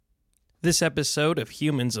This episode of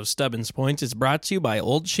Humans of Stubbins Point is brought to you by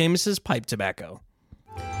Old Seamus's Pipe Tobacco.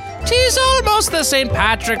 'Tis almost the St.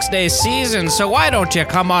 Patrick's Day season, so why don't you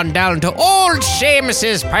come on down to Old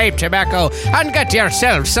Seamus's Pipe Tobacco and get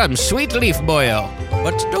yourself some sweet leaf boil.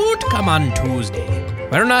 But don't come on Tuesday.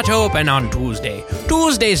 We're not open on Tuesday.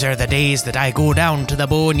 Tuesdays are the days that I go down to the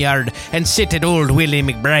boneyard and sit at old Willie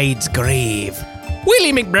McBride's grave.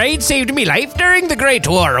 Willie McBride saved me life during the Great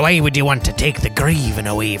War. Why would you want to take the grieving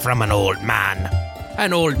away from an old man?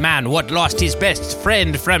 An old man what lost his best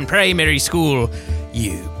friend from primary school.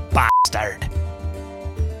 You bastard.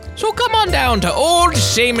 So come on down to Old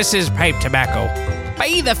Seamus's Pipe Tobacco.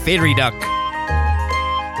 By the Fairy Duck.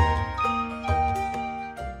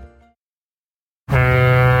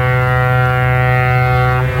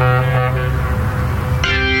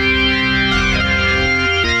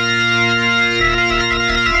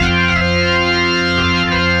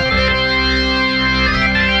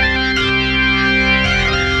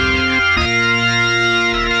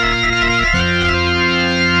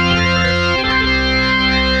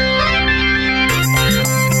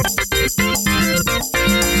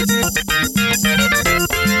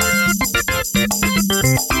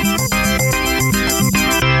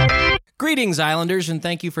 Greetings, Islanders, and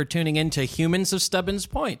thank you for tuning in to Humans of Stubbins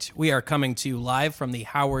Point. We are coming to you live from the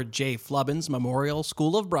Howard J. Flubbins Memorial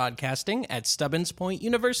School of Broadcasting at Stubbins Point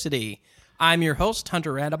University. I'm your host,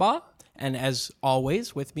 Hunter Radabaugh, and as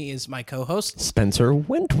always, with me is my co-host, Spencer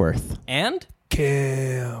Wentworth. And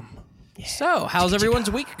Cam. Yeah. So, how's everyone's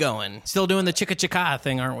week going? Still doing the chicka-chicka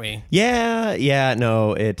thing, aren't we? Yeah,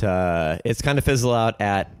 no, it's kind of fizzle out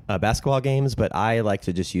at basketball games, but I like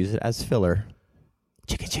to just use it as filler.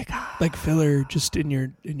 Chicka-chicka. Like filler just in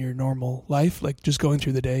your normal life, like just going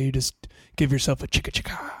through the day, you just give yourself a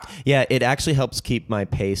chicka-chicka. Yeah, it actually helps keep my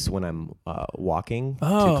pace when I'm walking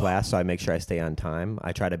to class, so I make sure I stay on time.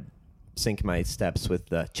 I try to sync my steps with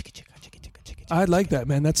the chicka-chicka. I like that,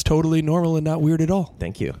 man. That's totally normal and not weird at all.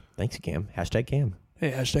 Thank you. Thanks, Cam. Hashtag Cam.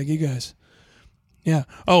 Hey, hashtag you guys. Yeah.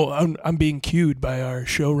 Oh, I'm being cued by our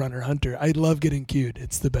showrunner, Hunter. I love getting cued.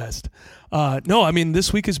 It's the best. No, I mean,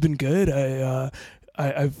 this week has been good.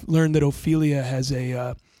 I've learned that Ophelia has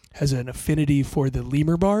an affinity for the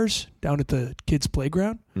lemur bars down at the kids'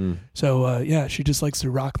 playground. So yeah, she just likes to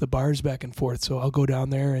rock the bars back and forth. So I'll go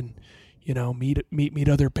down there and meet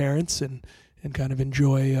other parents and kind of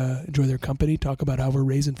enjoy their company. Talk about how we're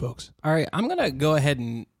raising folks. All right, I'm gonna go ahead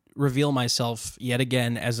and reveal myself yet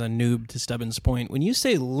again as a noob to Stubbins Point. When you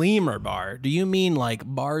say lemur bar, do you mean like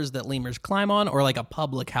bars that lemurs climb on, or like a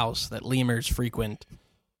public house that lemurs frequent?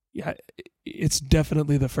 Yeah, it's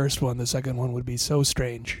definitely the first one. The second one would be so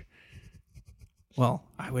strange. Well,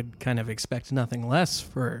 I would kind of expect nothing less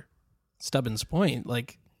for Stubbins Point.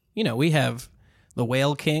 Like, we have the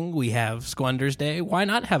Whale King, we have Squander's Day. Why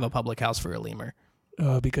not have a public house for a lemur?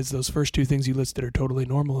 Because those first two things you listed are totally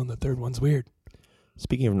normal, and the third one's weird.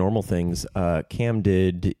 Speaking of normal things, Cam,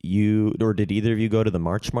 did either of you go to the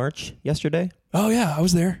March yesterday? Oh, yeah, I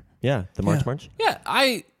was there. Yeah, the March? Yeah,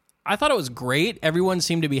 I thought it was great. Everyone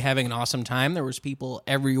seemed to be having an awesome time. There was people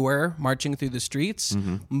everywhere marching through the streets.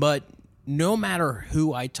 Mm-hmm. But no matter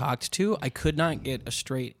who I talked to, I could not get a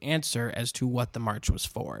straight answer as to what the march was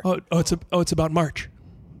for. It's about March.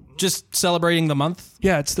 Just celebrating the month?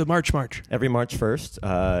 Yeah, it's the March. Every March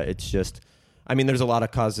 1st. It's just, I mean, there's a lot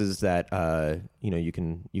of causes that you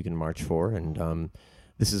can march for, and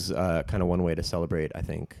this is kind of one way to celebrate, I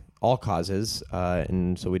think, all causes,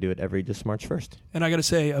 and so we do it every just March 1st. And I got to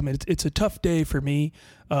say, I mean, it's a tough day for me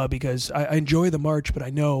because I enjoy the march, but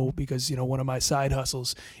I know because, one of my side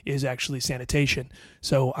hustles is actually sanitation.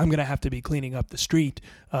 So I'm going to have to be cleaning up the street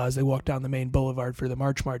as they walk down the main boulevard for the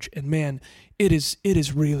March. And man, it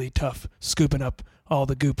is really tough scooping up all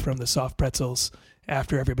the goop from the soft pretzels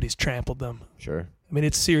after everybody's trampled them. Sure. I mean,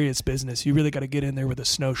 it's serious business. You really got to get in there with a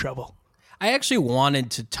snow shovel. I actually wanted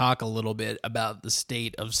to talk a little bit about the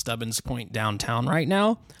state of Stubbins Point downtown right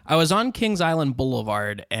now. I was on Kings Island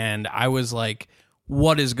Boulevard, and I was like,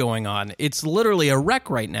 what is going on? It's literally a wreck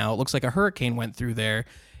right now. It looks like a hurricane went through there.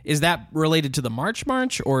 Is that related to the March,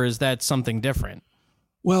 or is that something different?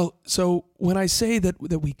 Well, so when I say that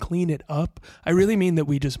we clean it up, I really mean that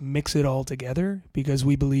we just mix it all together because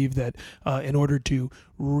we believe that in order to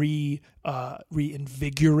reinvigorate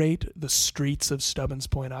the streets of Stubbins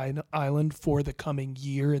Point Island for the coming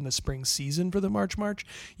year in the spring season for the March,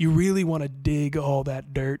 you really want to dig all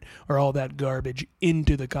that dirt or all that garbage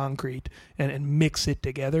into the concrete and mix it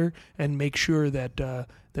together and make sure that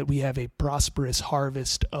we have a prosperous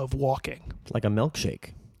harvest of walking. Like a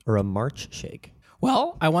milkshake or a March shake.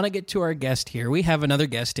 Well, I want to get to our guest here. We have another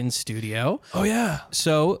guest in studio. Oh, yeah.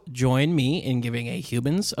 So join me in giving a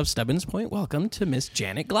Humans of Stubbins Point welcome to Miss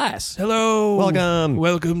Janet Glass. Hello. Welcome.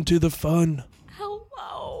 Welcome to the fun.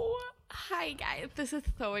 Hello. Hi, guys. This is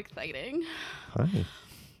so exciting. Hi.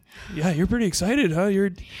 Yeah, you're pretty excited, huh?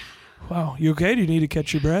 Wow. You okay? Do you need to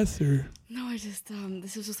catch your breath? Or No, I just,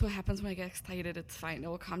 this is just what happens when I get excited. It's fine. It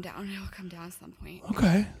will calm down. It will come down at some point.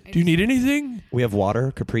 Okay. Do you need anything? We have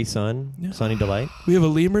water, Capri Sun, Sunny Delight. We have a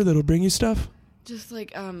lemur that'll bring you stuff? Just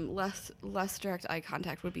like, less direct eye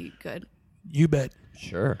contact would be good. You bet.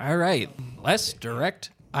 Sure. All right. Less direct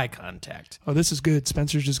eye contact. Oh, this is good.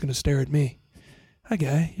 Spencer's just going to stare at me. Hi,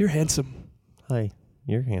 guy. You're handsome. Hi.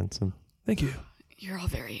 You're handsome. Thank you. You're all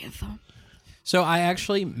very handsome. So I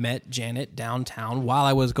actually met Janet downtown while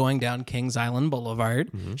I was going down Kings Island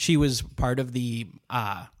Boulevard. Mm-hmm. She was part of the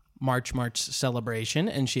March celebration,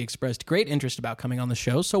 and she expressed great interest about coming on the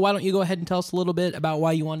show. So why don't you go ahead and tell us a little bit about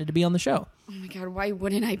why you wanted to be on the show? Oh my God, why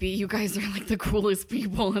wouldn't I be? You guys are like the coolest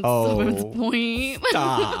people at Oh, Stubbins Point.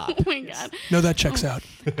 stop. Oh my God. No, that checks out.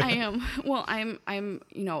 I am. Well, I'm a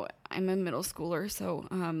middle schooler, so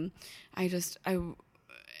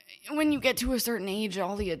when you get to a certain age,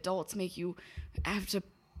 all the adults make you have to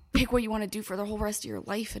pick what you want to do for the whole rest of your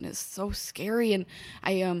life, and it's so scary. And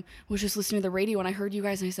I was just listening to the radio, and I heard you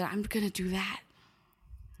guys, and I said, I'm gonna do that.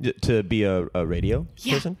 To be a radio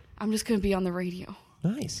person? I'm just gonna be on the radio.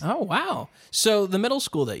 Nice. Oh, wow. So the middle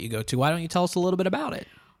school that you go to, why don't you tell us a little bit about it?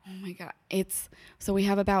 Oh my God. So we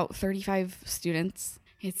have about 35 students.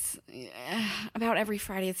 It's about every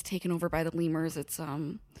Friday it's taken over by the lemurs.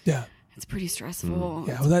 Yeah. It's pretty stressful.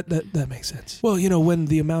 Yeah, well, that makes sense. Well, when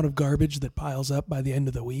the amount of garbage that piles up by the end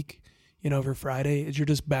of the week, over Friday, you're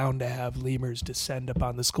just bound to have lemurs descend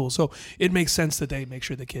upon the school. So it makes sense that they make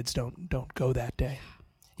sure the kids don't go that day.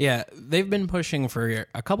 Yeah, they've been pushing for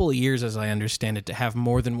a couple of years, as I understand it, to have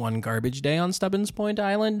more than one garbage day on Stubbins Point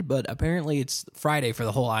Island, but apparently it's Friday for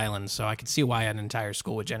the whole island, so I could see why an entire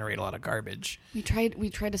school would generate a lot of garbage. We tried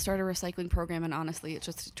to start a recycling program, and honestly, it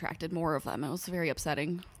just attracted more of them. It was very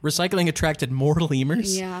upsetting. Recycling attracted more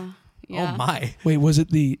lemurs? Yeah. Oh, my. Wait, was it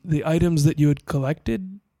the items that you had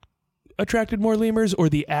collected attracted more lemurs, or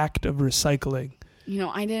the act of recycling?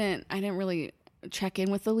 I didn't really check in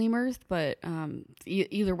with the lemurs, but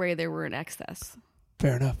either way, they were in excess.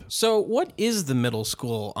 Fair enough. So what is the middle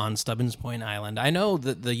school on Stubbins Point Island? I know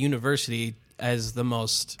that the university as the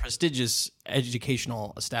most prestigious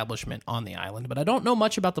educational establishment on the island, but I don't know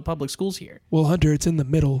much about the public schools here. Well, Hunter, it's in the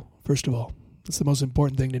middle, first of all. That's the most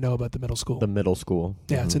important thing to know about the middle school. The middle school.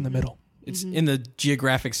 Yeah, it's in the middle. It's in the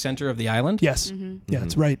geographic center of the island? Yes. Yeah,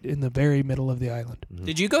 it's right in the very middle of the island.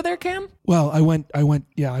 Did you go there, Cam? Well, I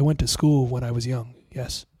went to school when I was young.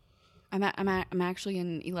 Yes. I'm actually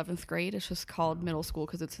in 11th grade. It's just called middle school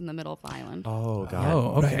because it's in the middle of the island. Oh, God. Oh,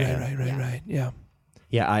 okay. Right. Yeah.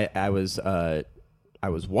 Yeah, I was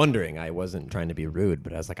wondering. I wasn't trying to be rude,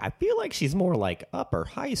 but I was like, I feel like she's more like upper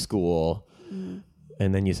high school.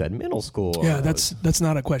 And then you said middle school. Yeah, that's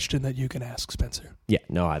not a question that you can ask, Spencer. Yeah,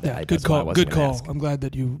 no, Yeah, that's good why I call. wasn't Good gonna call. ask. I'm glad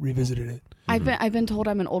that you revisited it. I've been told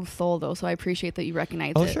I'm an old soul though, so I appreciate that you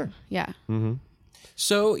recognize Oh, it. sure. Yeah. Mm-hmm.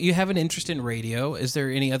 So you have an interest in radio. Is there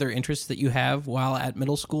any other interests that you have while at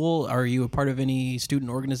middle school? Are you a part of any student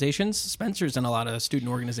organizations? Spencer's in a lot of student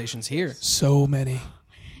organizations here. So many.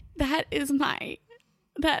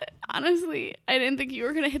 That honestly, I didn't think you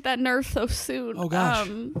were gonna hit that nerve so soon. Oh, gosh.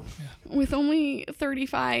 With only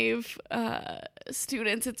 35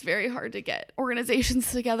 students, it's very hard to get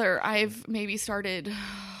organizations together. I've been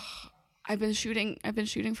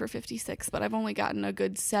shooting for 56, but I've only gotten a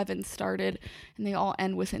good 7 started, and they all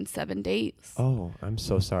end within 7 days. Oh, I'm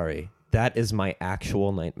so sorry. That is my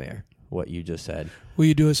actual nightmare, what you just said. Will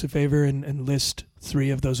you do us a favor and list 3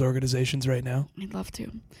 of those organizations right now? I'd love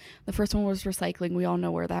to. The first one was recycling. We all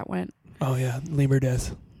know where that went. Oh, yeah. Lemur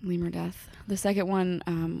death. Lemur death. The second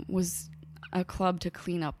one was a club to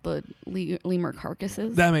clean up the lemur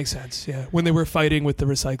carcasses. That makes sense, yeah. When they were fighting with the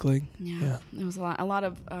recycling. Yeah. It was a lot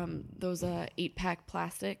of those 8-pack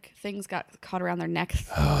plastic things got caught around their necks.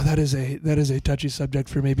 Oh, that is a touchy subject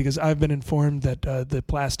for me because I've been informed that the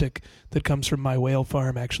plastic that comes from my whale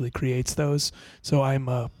farm actually creates those. So I'm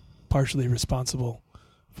partially responsible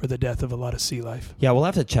for the death of a lot of sea life. Yeah, we'll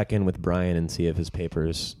have to check in with Brian and see if his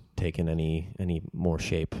paper's taken any more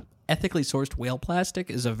shape. Ethically sourced whale plastic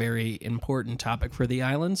is a very important topic for the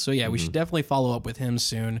island. So, yeah, we should definitely follow up with him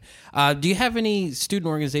soon. Do you have any student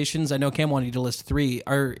organizations? I know Cam wanted you to list 3.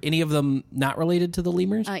 Are any of them not related to the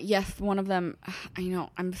lemurs? Yes, one of them, I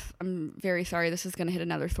know, I'm very sorry. This is going to hit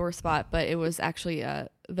another sore spot, but it was actually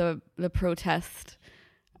the protest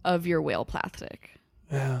of your whale plastic.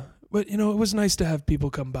 Yeah. But, it was nice to have people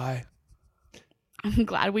come by. I'm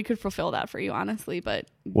glad we could fulfill that for you, honestly. But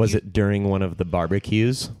Was it during one of the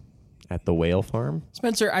barbecues at the whale farm?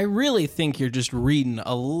 Spencer, I really think you're just reading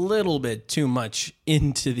a little bit too much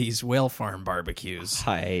into these whale farm barbecues.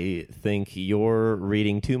 I think you're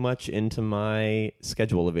reading too much into my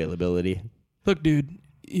schedule availability. Look, dude,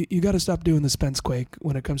 you got to stop doing the Spence Quake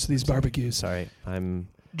when it comes to these barbecues. Sorry,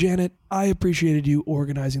 Janet, I appreciated you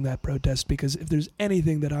organizing that protest because if there's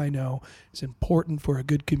anything that I know is important for a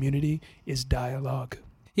good community is dialogue.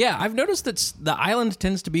 Yeah, I've noticed that the island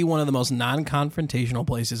tends to be one of the most non-confrontational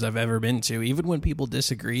places I've ever been to. Even when people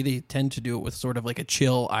disagree, they tend to do it with sort of like a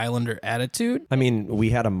chill islander attitude. I mean,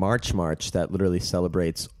 we had a march that literally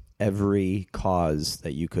celebrates every cause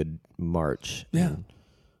that you could march. Yeah. And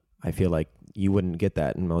I feel like you wouldn't get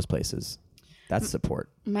that in most places. That's support.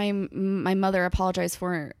 my mother apologized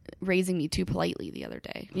for raising me too politely the other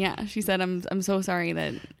day. Yeah, she said, I'm so sorry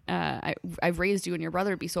that I've raised you and your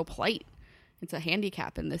brother to be so polite. It's a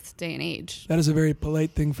handicap in this day and age. That is a very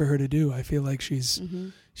polite thing for her to do. I feel like she's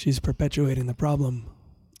perpetuating the problem.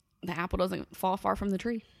 The apple doesn't fall far from the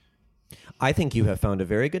tree. I think you have found a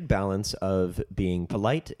very good balance of being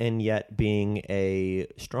polite and yet being a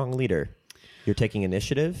strong leader. You're taking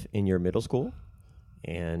initiative in your middle school,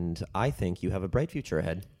 and I think you have a bright future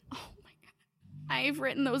ahead. Oh my God. I've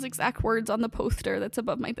written those exact words on the poster that's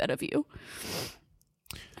above my bed of you.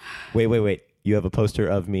 Wait. You have a poster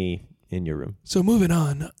of me in your room. So moving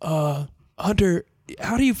on, Hunter,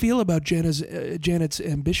 how do you feel about Janet's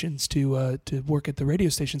ambitions to work at the radio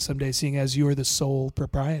station someday, seeing as you're the sole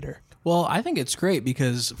proprietor? Well, I think it's great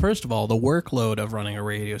because, first of all, the workload of running a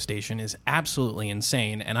radio station is absolutely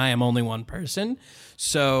insane, and I am only one person.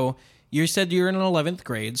 So you said you're in 11th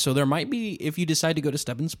grade, so there might be, if you decide to go to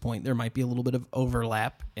Stubbins Point, there might be a little bit of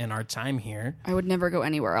overlap in our time here. I would never go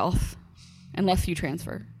anywhere else unless you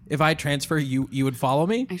transfer. If I transfer, you would follow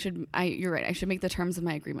me? You're right. I should make the terms of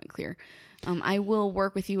my agreement clear. I will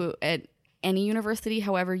work with you at any university.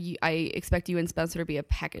 However, I expect you and Spencer to be a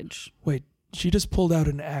package. Wait, she just pulled out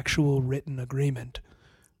an actual written agreement.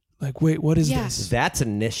 Like, wait, what is this? That's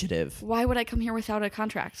initiative. Why would I come here without a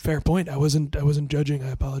contract? Fair point. I wasn't judging. I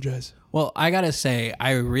apologize. Well, I gotta say,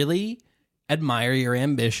 I really admire your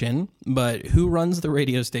ambition, but who runs the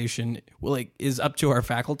radio station is up to our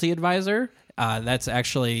faculty advisor. That's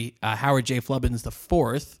actually Howard J. Flubbins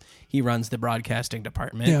IV. He runs the broadcasting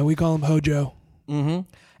department. Yeah, we call him Hojo. Mm-hmm.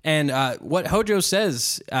 And what Hojo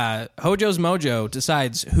says, Hojo's Mojo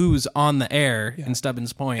decides who's on the air in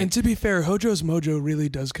Stubbins Point. And to be fair, Hojo's Mojo really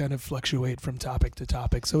does kind of fluctuate from topic to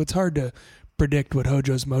topic, so it's hard to predict what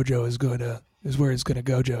Hojo's Mojo is where it's going to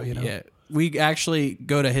go, Joe. Yeah. We actually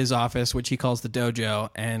go to his office, which he calls the Dojo,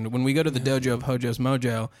 and when we go to the Dojo of Hojo's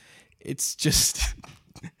Mojo, it's just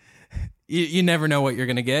you never know what you're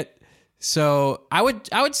going to get. So I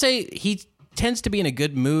would say he tends to be in a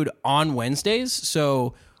good mood on Wednesdays.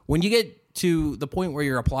 So when you get to the point where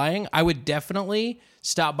you're applying, I would definitely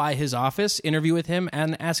stop by his office, interview with him,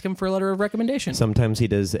 and ask him for a letter of recommendation. Sometimes he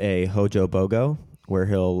does a Hojo BOGO, where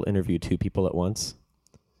he'll interview two people at once.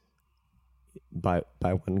 Buy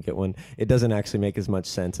one, get one. It doesn't actually make as much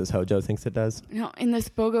sense as Hojo thinks it does. In this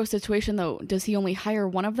BOGO situation, though, does he only hire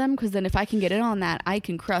one of them? Because then if I can get in on that, I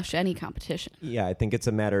can crush any competition. Yeah, I think it's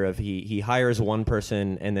a matter of he hires one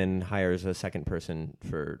person and then hires a second person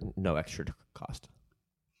for no extra cost.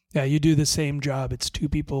 Yeah, you do the same job. It's two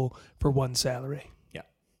people for one salary. Yeah.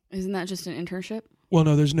 Isn't that just an internship? Well,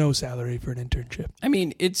 no, there's no salary for an internship. I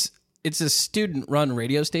mean, it's a student-run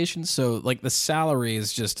radio station, so the salary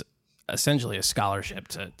is just essentially a scholarship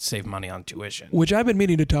to save money on tuition. Which I've been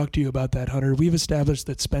meaning to talk to you about that, Hunter. We've established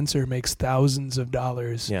that Spencer makes thousands of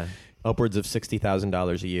dollars. Yeah, upwards of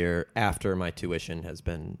 $60,000 a year after my tuition has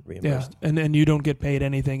been reimbursed. Yeah, and you don't get paid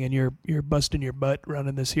anything, and you're busting your butt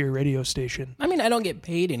running this here radio station. I mean, I don't get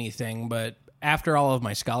paid anything, but after all of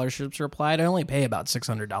my scholarships are applied, I only pay about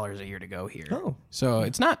 $600 a year to go here. Oh. So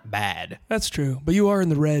it's not bad. That's true, but you are in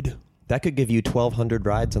the red. That could give you 1,200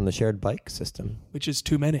 rides on the shared bike system. Which is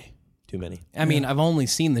too many. Too many. I mean, I've only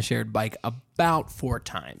seen the shared bike about 4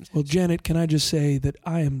 times. Well, Janet, can I just say that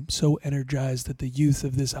I am so energized that the youth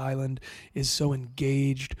of this island is so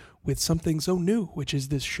engaged with something so new, which is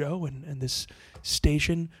this show and this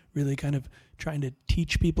station really kind of trying to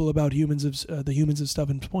teach people about the humans of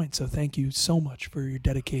Stubbins Point. So thank you so much for your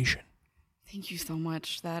dedication. Thank you so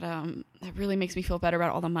much. That really makes me feel better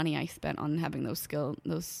about all the money I spent on having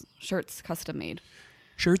those shirts custom made.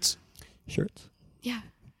 Shirts? Yeah.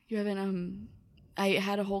 You haven't, I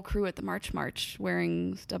had a whole crew at the March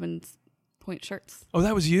wearing Stubbins Point shirts. Oh,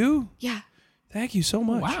 that was you? Yeah. Thank you so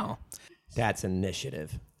much. Wow. That's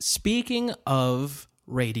initiative. Speaking of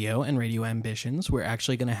radio and radio ambitions, we're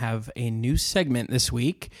actually going to have a new segment this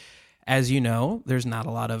week. As you know, there's not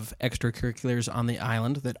a lot of extracurriculars on the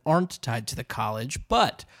island that aren't tied to the college,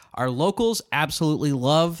 but our locals absolutely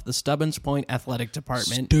love the Stubbins Point Athletic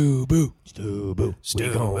Department. Stoo-boo. We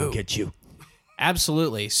gon' get you.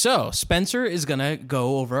 Absolutely. So, Spencer is going to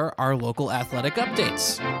go over our local athletic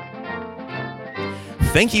updates.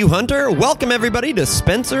 Thank you, Hunter. Welcome, everybody, to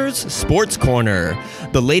Spencer's Sports Corner.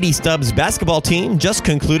 The Lady Stubbs basketball team just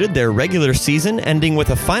concluded their regular season, ending with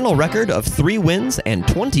a final record of 3 wins and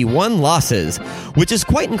 21 losses, which is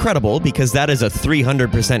quite incredible because that is a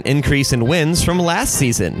 300% increase in wins from last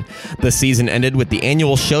season. The season ended with the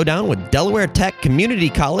annual showdown with Delaware Tech Community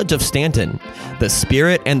College of Stanton. The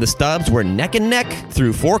Spirit and the Stubbs were neck and neck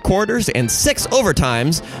through 4 quarters and 6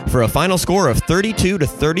 overtimes for a final score of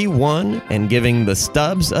 32-31 and giving the Stubbs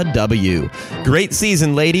a W. Great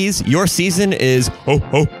season, ladies. Your season is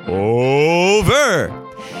over.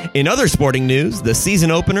 In other sporting news, the season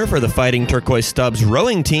opener for the Fighting Turquoise Stubbs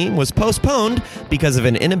rowing team was postponed because of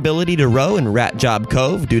an inability to row in Rat Job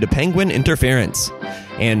Cove due to penguin interference.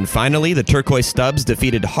 And finally, the Turquoise Stubbs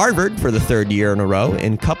defeated Harvard for the 3rd year in a row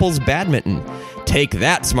in couples badminton. Take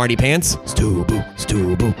that, smarty pants.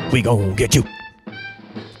 Stoo-boo, we gon' get you.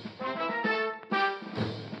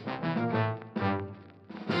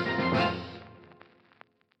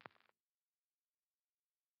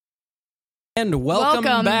 And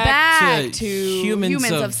welcome back to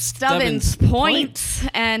Humans of Stubbins Point.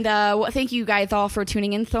 And thank you guys all for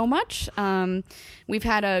tuning in so much. We've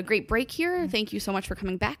had a great break here. Thank you so much for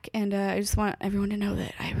coming back. And I just want everyone to know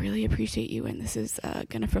that I really appreciate you. And this is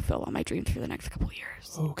going to fulfill all my dreams for the next couple of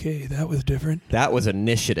years. Okay, that was different. That was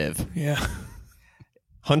initiative. Yeah.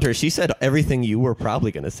 Hunter, she said everything you were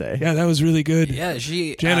probably going to say. Yeah, that was really good. Yeah,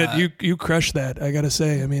 Janet, you crushed that, I got to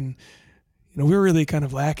say. I mean, we're really kind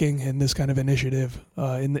of lacking in this kind of initiative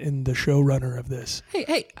in the showrunner of this.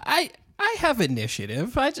 Hey, I have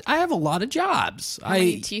initiative. I have a lot of jobs. How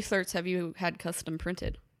many T-shirts have you had custom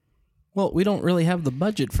printed? Well, we don't really have the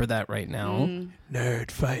budget for that right now.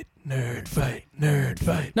 Nerd fight. No,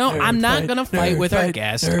 nerd I'm not going to fight with our fight,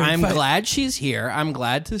 guest. I'm glad she's here. I'm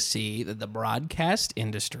glad to see that the broadcast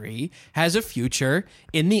industry has a future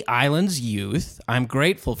in the island's youth. I'm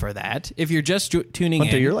grateful for that. If you're just tuning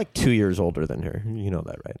Hunter, in... you're like 2 years older than her. You know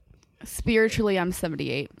that, right? Spiritually, I'm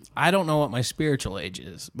 78. I don't know what my spiritual age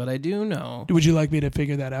is, but I do know... Would you like me to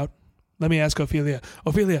figure that out? Let me ask Ophelia.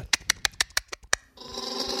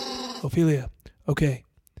 Ophelia, okay.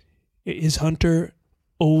 Is Hunter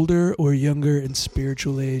older or younger in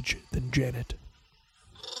spiritual age than Janet?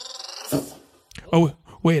 Oh,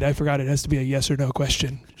 wait, I forgot. It has to be a yes or no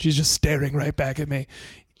question. She's just staring right back at me.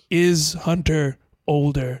 Is Hunter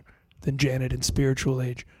older than Janet in spiritual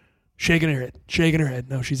age? Shaking her head.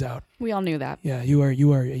 No, she's out. We all knew that. Yeah, you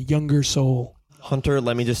are a younger soul. Hunter,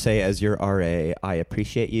 let me just say, as your RA, I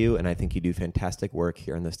appreciate you, and I think you do fantastic work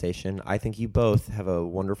here on the station. I think you both have a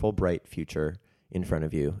wonderful, bright future in front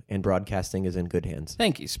of you, and broadcasting is in good hands.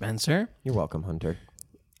 Thank you, Spencer. You're welcome, Hunter.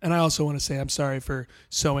 And I also want to say I'm sorry for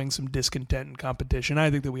sowing some discontent and competition. I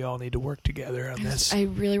think that we all need to work together on this. I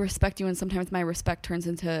really respect you, and sometimes my respect turns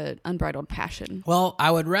into unbridled passion. Well, I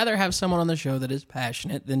would rather have someone on the show that is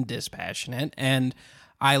passionate than dispassionate, and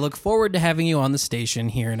I look forward to having you on the station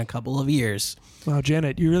here in a couple of years. Wow,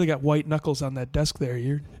 Janet, you really got white knuckles on that desk there.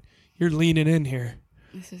 You're leaning in here.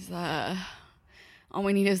 This is all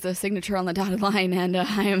we need is the signature on the dotted line, and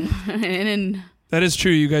I'm in. That is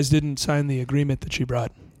true. You guys didn't sign the agreement that she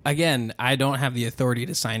brought. Again, I don't have the authority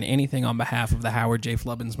to sign anything on behalf of the Howard J.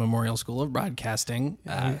 Flubbins Memorial School of Broadcasting.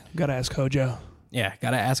 Gotta ask Hojo. Yeah,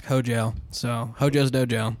 gotta ask Hojo. So, Hojo's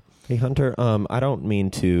Dojo. Hey, Hunter, I don't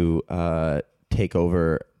mean to take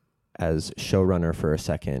over as showrunner for a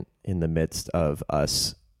second in the midst of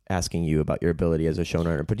us asking you about your ability as a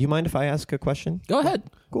showrunner, but do you mind if I ask a question? Go ahead.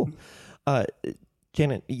 Cool.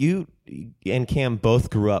 Janet, you and Cam both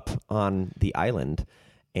grew up on the island,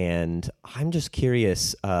 and I'm just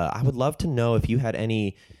curious, I would love to know if you had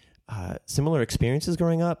any similar experiences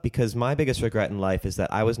growing up, because my biggest regret in life is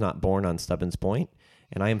that I was not born on Stubbins Point,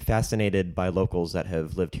 and I am fascinated by locals that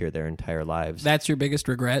have lived here their entire lives. That's your biggest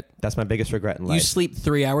regret? That's my biggest regret in life. You sleep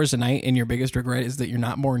 3 hours a night, and your biggest regret is that you're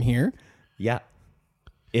not born here? Yeah.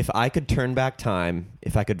 If I could turn back time,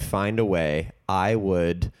 if I could find a way, I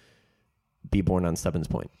would be born on Stubbins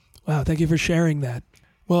Point. Wow, thank you for sharing that.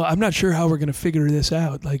 Well, I'm not sure how we're going to figure this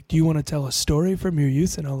out. Like, do you want to tell a story from your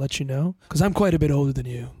youth, and I'll let you know? Because I'm quite a bit older than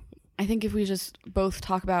you. I think if we just both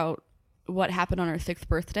talk about what happened on our 6th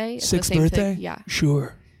birthday. Sixth birthday? Yeah.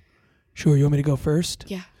 Sure. You want me to go first?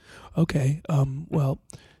 Yeah. Okay. Well,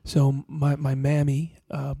 so my mammy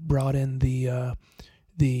brought in the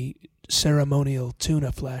the ceremonial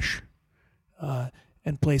tuna flesh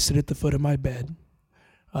and placed it at the foot of my bed.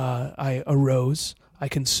 I arose. I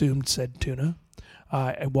consumed said tuna.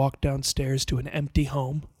 I walked downstairs to an empty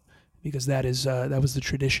home, because that was the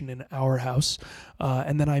tradition in our house.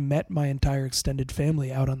 And then I met my entire extended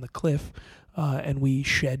family out on the cliff, and we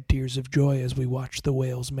shed tears of joy as we watched the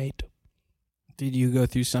whales mate. Did you go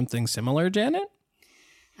through something similar, Janet?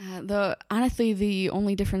 Honestly, the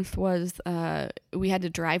only difference was we had to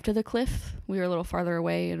drive to the cliff. We were a little farther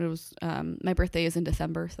away, and it was my birthday is in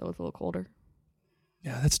December, so it was a little colder.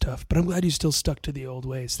 Yeah, that's tough. But I'm glad you still stuck to the old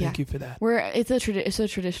ways. Thank you for that. It's a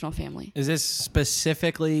traditional family. Is this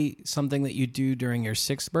specifically something that you do during your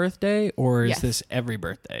 6th birthday, or is this every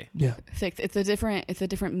birthday? Yeah, 6th. It's a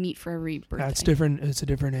different meat for every birthday. It's different. It's a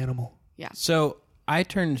different animal. Yeah. So I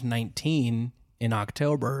turned 19 in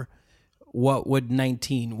October. What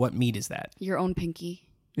meat is that? Your own pinky.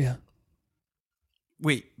 Yeah.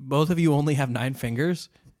 Wait, both of you only have 9 fingers?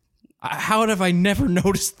 How have I never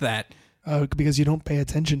noticed that? Because you don't pay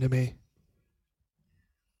attention to me.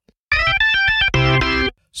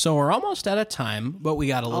 So we're almost out of time, but we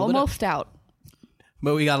got a little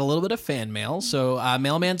But we got a little bit of fan mail. So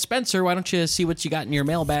Mailman Spencer, why don't you see what you got in your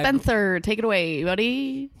mailbag? Spencer, take it away,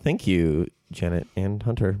 buddy. Thank you, Janet and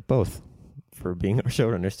Hunter, both, for being our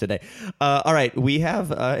showrunners today. All right, we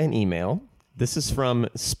have an email. This is from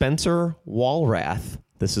Spencer Walrath.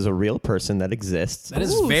 This is a real person that exists. That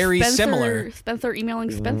is very similar. Spencer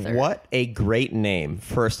emailing Spencer. What a great name,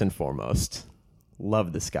 first and foremost.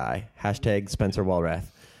 Love this guy. Hashtag Spencer Walrath.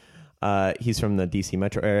 He's from the DC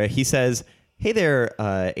metro area. He says, "Hey there,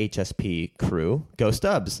 HSP crew. Go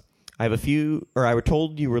Stubbs. I was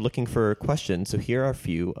told you were looking for questions, so here are a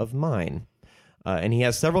few of mine." And he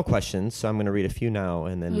has several questions, so I'm going to read a few now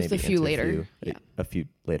and then maybe a few later. A few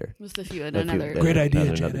later. Just a few. Another. Great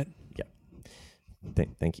idea, Janet. Yeah.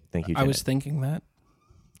 Thank you, Janet. I was thinking that.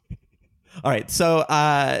 All right, so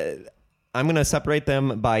I'm going to separate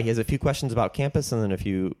them by, he has a few questions about campus and then a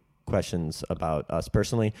few questions about us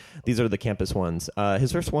personally. These are the campus ones.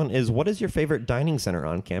 His first one is, what is your favorite dining center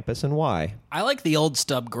on campus and why? I like the Old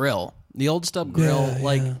Stub Grill. The Old Stub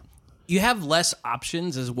Grill, you have less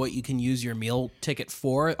options as what you can use your meal ticket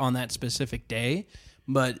for on that specific day.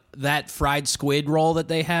 But that fried squid roll that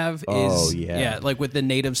they have like with the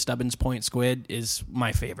native Stubbins Point squid is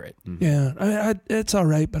my favorite. Mm-hmm. Yeah, it's all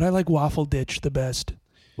right, but I like Waffle Ditch the best.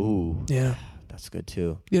 Ooh, yeah, that's good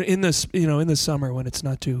too. In the summer when it's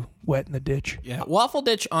not too wet in the ditch. Yeah, Waffle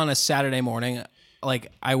Ditch on a Saturday morning,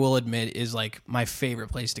 like I will admit, is like my favorite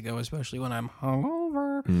place to go, especially when I'm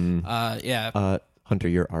hungover. Hunter,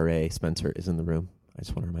 your RA Spencer is in the room. I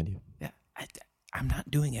just want to remind you. Yeah. I'm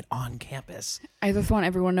not doing it on campus. I just want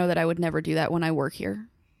everyone to know that I would never do that when I work here.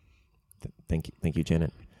 Thank you,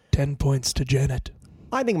 Janet. 10 points to Janet.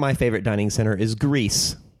 I think my favorite dining center is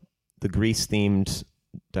Greece, the Greece-themed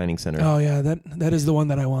dining center. Oh yeah, that is the one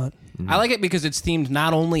that I want. Mm-hmm. I like it because it's themed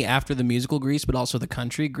not only after the musical Grease, but also the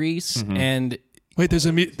country Grease. Mm-hmm. And wait, there's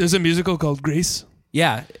a musical called Grease?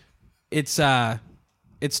 Yeah, it's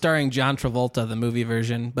starring John Travolta, the movie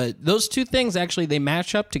version. But those two things actually they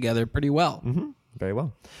match up together pretty well. Mm-hmm. Very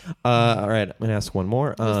well. All right, I'm going to ask one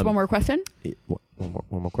more. Just one more question? One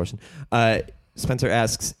more question. Spencer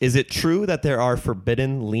asks, is it true that there are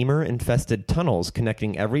forbidden lemur-infested tunnels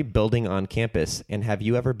connecting every building on campus, and have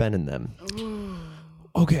you ever been in them?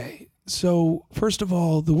 Okay, so first of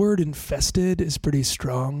all, the word infested is pretty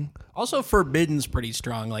strong. Also, forbidden's pretty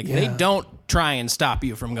strong. They don't try and stop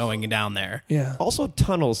you from going down there. Yeah. Also,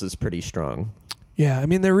 tunnels is pretty strong. Yeah, I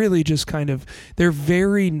mean, they're really just they're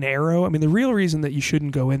very narrow. I mean, the real reason that you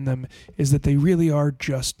shouldn't go in them is that they really are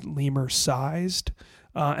just there-sized,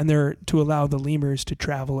 and they're to allow the lemurs to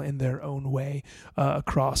travel in their own way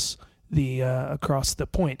across the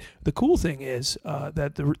point. The cool thing is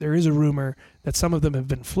that there is a rumor that some of them have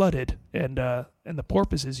been flooded, and the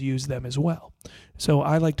porpoises use them as well. So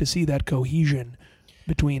I like to see that cohesion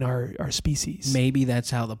between our species. Maybe that's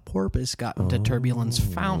how the porpoise got into Turbulence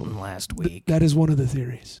Fountain last week. That is one of the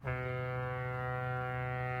theories.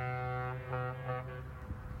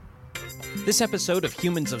 This episode of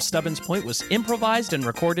Humans of Stubbins Point was improvised and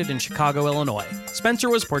recorded in Chicago, Illinois. Spencer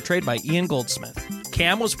was portrayed by Ian Goldsmith.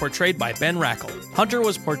 Cam was portrayed by Ben Rackle. Hunter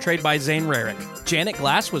was portrayed by Zane Rarick. Janet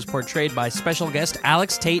Glass was portrayed by special guest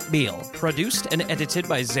Alex Tate Beal. Produced and edited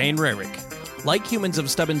by Zane Rarick. Like Humans of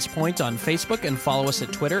Stubbins Point on Facebook and follow us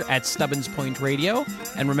at Twitter at Stubbins Point Radio.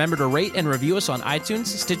 And remember to rate and review us on iTunes,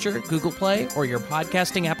 Stitcher, Google Play, or your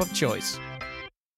podcasting app of choice.